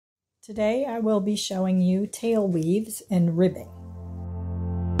Today I will be showing you tail weaves and ribbing.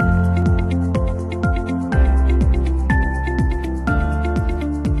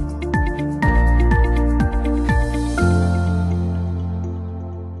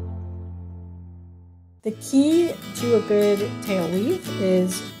 The key to a good tail weave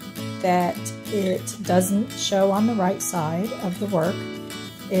is that it doesn't show on the right side of the work,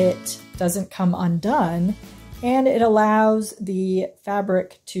 it doesn't come undone, and it allows the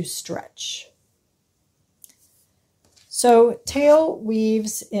fabric to stretch. So tail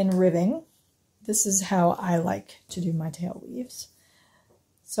weaves in ribbing, this is how I like to do my tail weaves.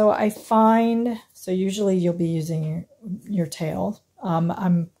 So usually you'll be using your tail.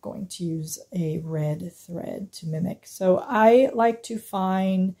 I'm going to use a red thread to mimic. So I like to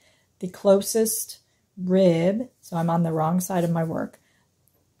find the closest rib, so I'm on the wrong side of my work,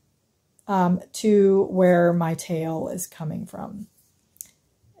 to where my tail is coming from.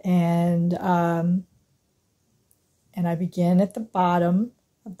 And I begin at the bottom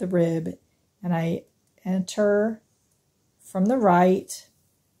of the rib and I enter from the right,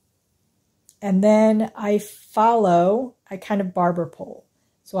 and then I kind of barber pole.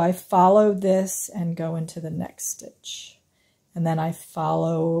 So I follow this and go into the next stitch. And then I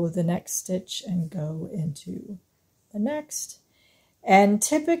follow the next stitch and go into the next. And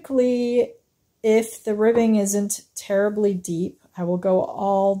typically, if the ribbing isn't terribly deep, I will go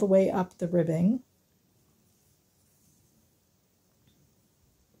all the way up the ribbing.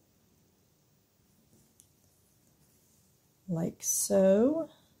 Like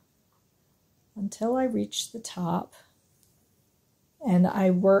so, until I reach the top. And I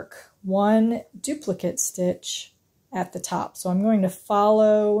work one duplicate stitch at the top. So I'm going to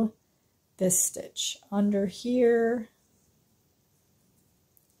follow this stitch under here,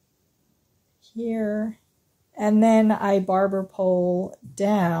 here, and then I barber pole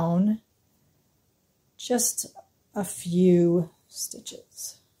down just a few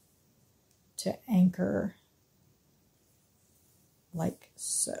stitches to anchor like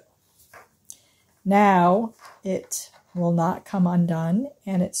so. Now it will not come undone,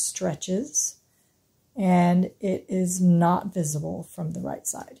 and it stretches, and it is not visible from the right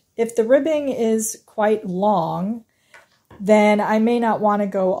side. If the ribbing is quite long, then I may not want to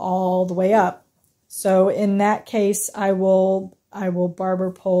go all the way up. So in that case, I will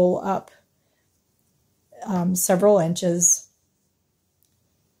barber pole up several inches.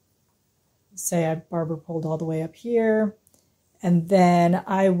 Say I barber poled all the way up here, and then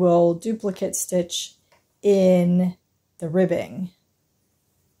I will duplicate stitch in the ribbing,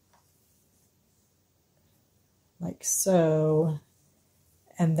 like so,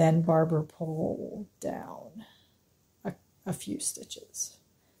 and then barber pole down a few stitches,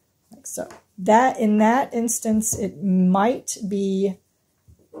 like so. In that instance, it might be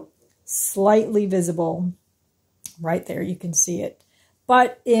slightly visible right there. You can see it.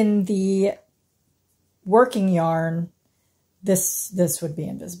 But in the working yarn, this would be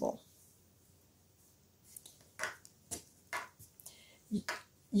invisible.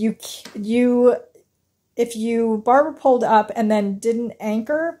 If you barber poled up and then didn't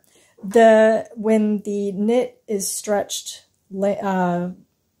anchor, when the knit is stretched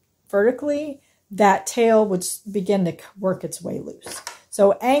vertically, that tail would begin to work its way loose.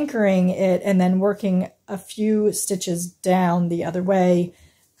 So anchoring it and then working a few stitches down the other way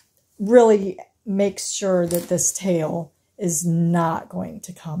really makes sure that this tail is not going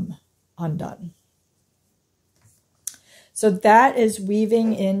to come undone. So that is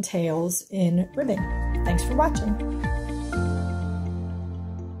weaving in tails in ribbing. Thanks for watching.